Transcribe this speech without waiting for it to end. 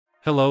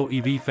Hello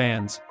EV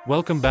fans,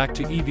 welcome back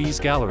to EV's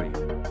Gallery.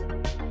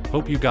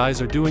 Hope you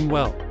guys are doing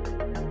well.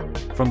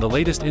 From the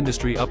latest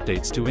industry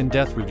updates to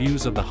in-depth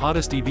reviews of the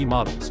hottest EV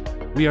models,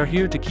 we are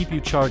here to keep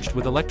you charged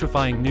with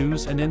electrifying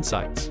news and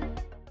insights.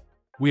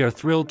 We are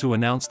thrilled to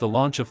announce the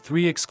launch of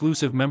 3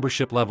 exclusive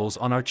membership levels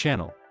on our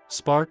channel: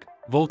 Spark,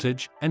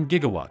 Voltage, and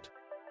Gigawatt.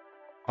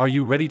 Are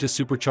you ready to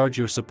supercharge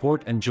your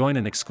support and join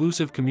an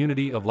exclusive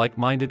community of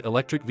like-minded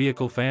electric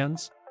vehicle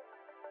fans?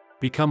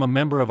 Become a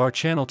member of our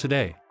channel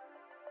today.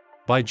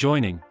 By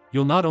joining,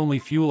 you'll not only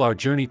fuel our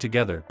journey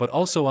together but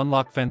also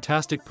unlock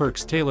fantastic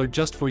perks tailored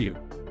just for you.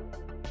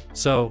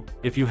 So,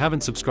 if you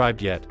haven't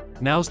subscribed yet,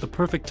 now's the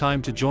perfect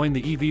time to join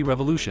the EV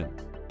revolution.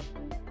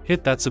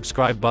 Hit that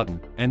subscribe button,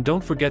 and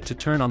don't forget to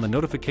turn on the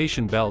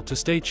notification bell to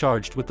stay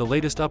charged with the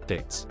latest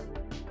updates.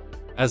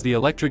 As the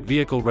electric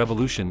vehicle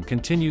revolution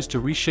continues to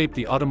reshape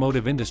the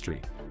automotive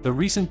industry, the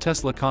recent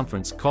Tesla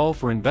conference call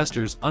for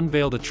investors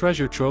unveiled a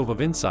treasure trove of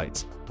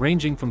insights,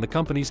 ranging from the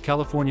company's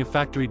California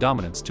factory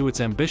dominance to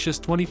its ambitious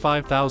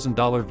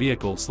 $25,000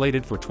 vehicle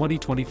slated for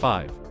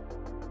 2025.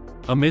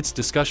 Amidst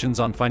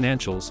discussions on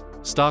financials,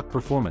 stock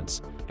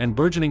performance, and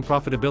burgeoning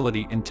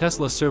profitability in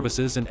Tesla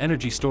services and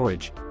energy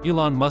storage,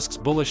 Elon Musk's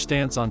bullish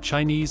stance on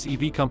Chinese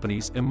EV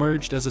companies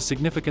emerged as a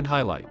significant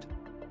highlight.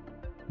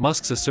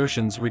 Musk's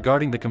assertions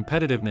regarding the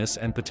competitiveness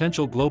and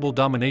potential global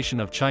domination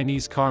of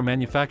Chinese car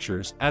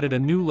manufacturers added a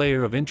new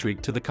layer of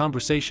intrigue to the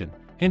conversation,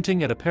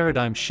 hinting at a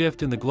paradigm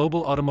shift in the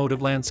global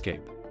automotive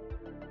landscape.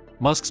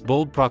 Musk's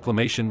bold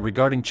proclamation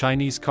regarding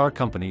Chinese car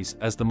companies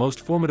as the most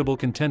formidable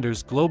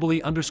contenders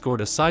globally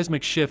underscored a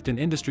seismic shift in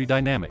industry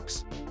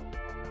dynamics.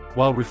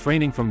 While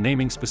refraining from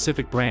naming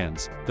specific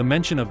brands, the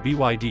mention of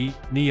BYD,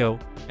 NIO,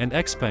 and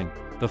XPeng,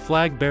 the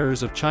flag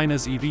bearers of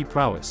China's EV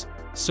prowess,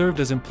 served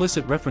as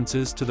implicit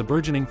references to the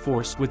burgeoning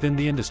force within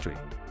the industry.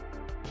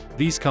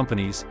 These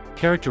companies,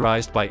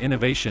 characterized by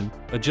innovation,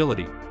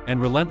 agility,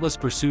 and relentless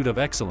pursuit of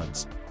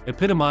excellence,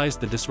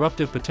 epitomized the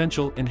disruptive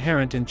potential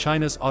inherent in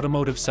China's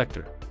automotive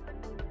sector.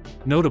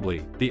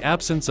 Notably, the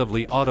absence of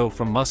Li Auto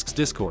from Musk's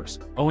discourse,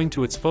 owing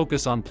to its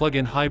focus on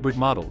plug-in hybrid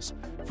models,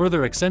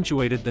 further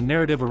accentuated the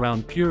narrative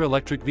around pure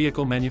electric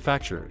vehicle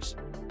manufacturers.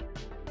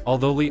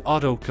 Although Li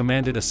Auto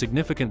commanded a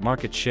significant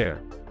market share,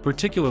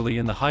 particularly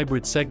in the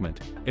hybrid segment,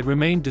 it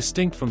remained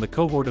distinct from the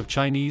cohort of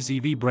Chinese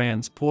EV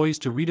brands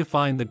poised to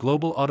redefine the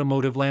global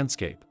automotive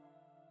landscape.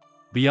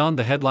 Beyond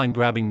the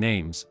headline-grabbing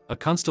names, a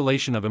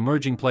constellation of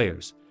emerging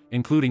players,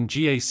 including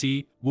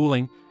GAC,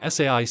 Wuling,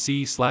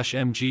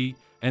 SAIC/MG,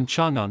 and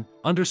Changan,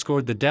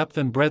 underscored the depth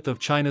and breadth of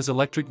China's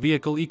electric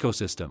vehicle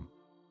ecosystem.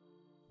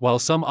 While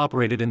some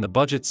operated in the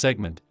budget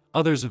segment,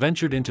 others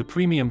ventured into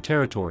premium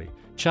territory,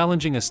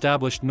 challenging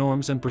established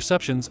norms and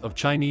perceptions of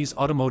Chinese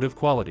automotive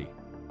quality.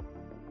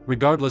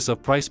 Regardless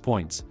of price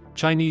points,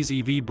 Chinese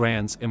EV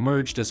brands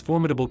emerged as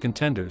formidable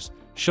contenders,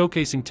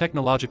 showcasing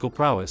technological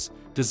prowess,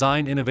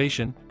 design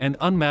innovation, and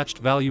unmatched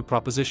value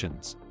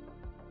propositions.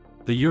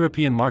 The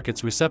European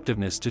market's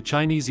receptiveness to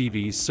Chinese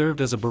EVs served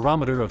as a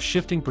barometer of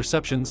shifting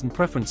perceptions and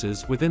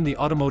preferences within the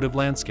automotive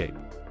landscape.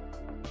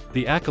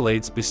 The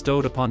accolades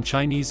bestowed upon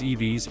Chinese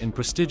EVs in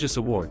prestigious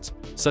awards,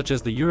 such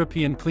as the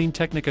European Clean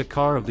Technica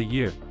Car of the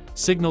Year,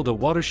 signaled a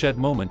watershed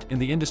moment in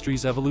the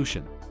industry's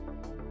evolution.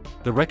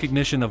 The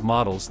recognition of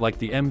models like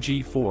the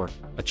MG4,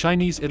 a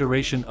Chinese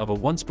iteration of a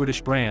once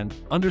British brand,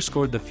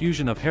 underscored the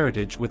fusion of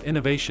heritage with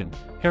innovation,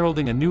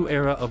 heralding a new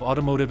era of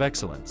automotive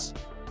excellence.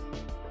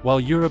 While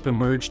Europe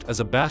emerged as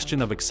a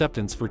bastion of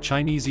acceptance for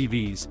Chinese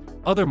EVs,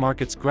 other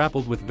markets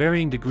grappled with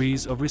varying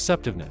degrees of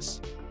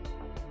receptiveness.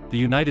 The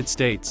United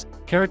States,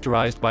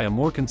 characterized by a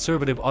more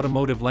conservative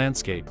automotive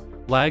landscape,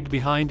 lagged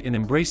behind in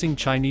embracing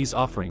Chinese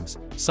offerings,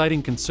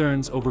 citing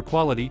concerns over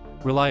quality,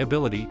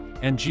 reliability,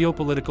 and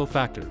geopolitical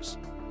factors.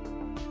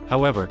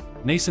 However,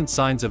 nascent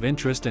signs of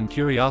interest and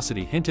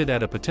curiosity hinted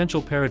at a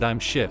potential paradigm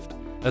shift,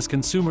 as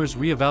consumers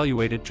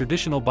re-evaluated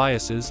traditional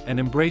biases and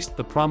embraced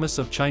the promise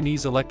of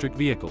Chinese electric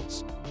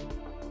vehicles.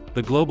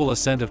 The global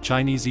ascent of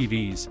Chinese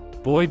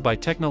EVs, buoyed by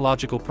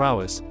technological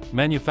prowess,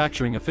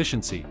 manufacturing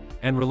efficiency,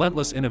 and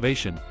relentless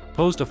innovation,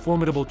 posed a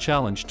formidable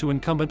challenge to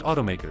incumbent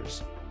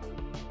automakers.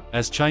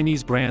 As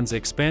Chinese brands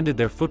expanded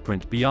their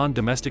footprint beyond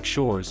domestic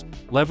shores,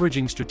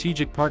 leveraging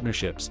strategic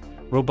partnerships,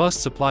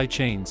 robust supply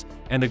chains,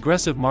 and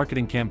aggressive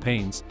marketing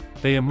campaigns,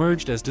 they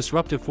emerged as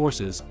disruptive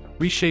forces,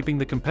 reshaping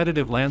the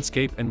competitive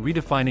landscape and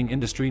redefining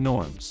industry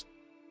norms.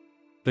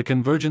 The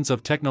convergence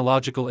of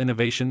technological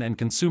innovation and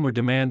consumer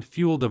demand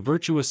fueled a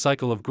virtuous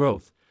cycle of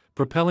growth,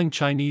 propelling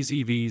Chinese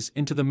EVs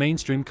into the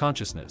mainstream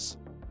consciousness.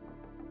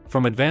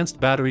 From advanced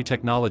battery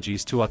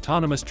technologies to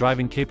autonomous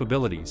driving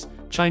capabilities,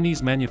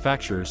 Chinese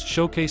manufacturers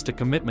showcased a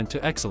commitment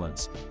to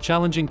excellence,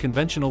 challenging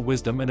conventional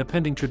wisdom and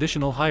upending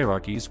traditional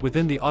hierarchies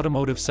within the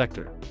automotive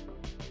sector.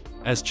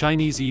 As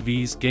Chinese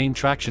EVs gained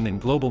traction in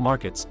global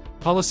markets,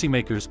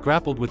 policymakers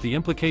grappled with the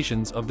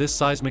implications of this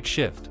seismic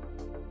shift.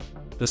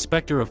 The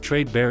specter of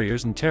trade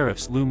barriers and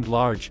tariffs loomed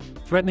large,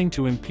 threatening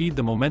to impede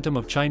the momentum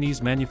of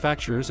Chinese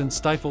manufacturers and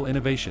stifle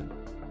innovation.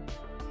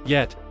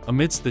 Yet,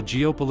 amidst the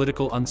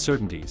geopolitical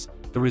uncertainties,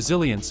 the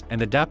resilience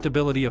and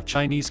adaptability of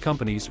Chinese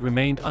companies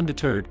remained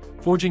undeterred,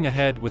 forging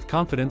ahead with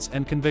confidence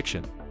and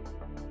conviction.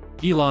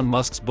 Elon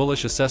Musk's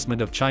bullish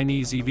assessment of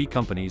Chinese EV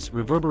companies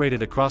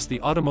reverberated across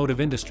the automotive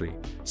industry,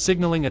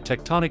 signaling a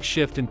tectonic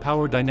shift in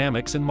power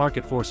dynamics and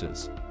market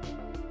forces.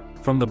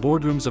 From the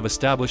boardrooms of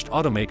established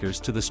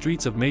automakers to the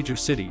streets of major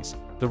cities,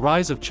 the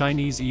rise of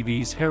Chinese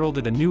EVs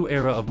heralded a new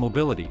era of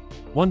mobility,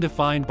 one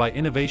defined by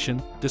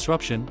innovation,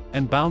 disruption,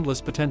 and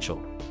boundless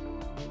potential.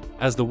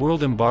 As the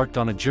world embarked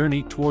on a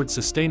journey towards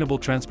sustainable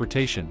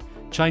transportation,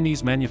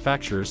 Chinese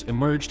manufacturers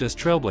emerged as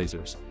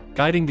trailblazers,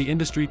 guiding the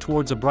industry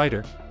towards a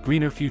brighter,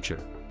 greener future.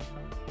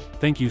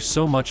 Thank you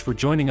so much for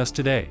joining us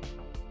today.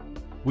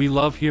 We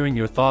love hearing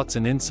your thoughts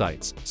and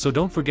insights, so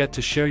don't forget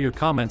to share your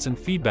comments and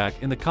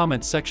feedback in the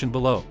comments section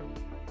below.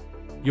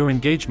 Your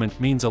engagement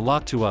means a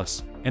lot to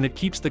us, and it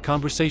keeps the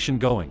conversation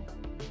going.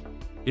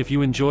 If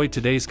you enjoyed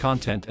today's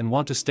content and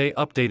want to stay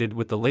updated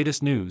with the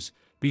latest news,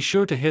 be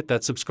sure to hit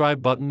that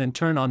subscribe button and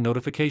turn on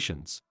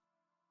notifications.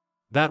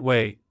 That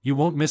way, you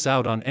won't miss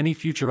out on any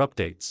future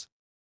updates.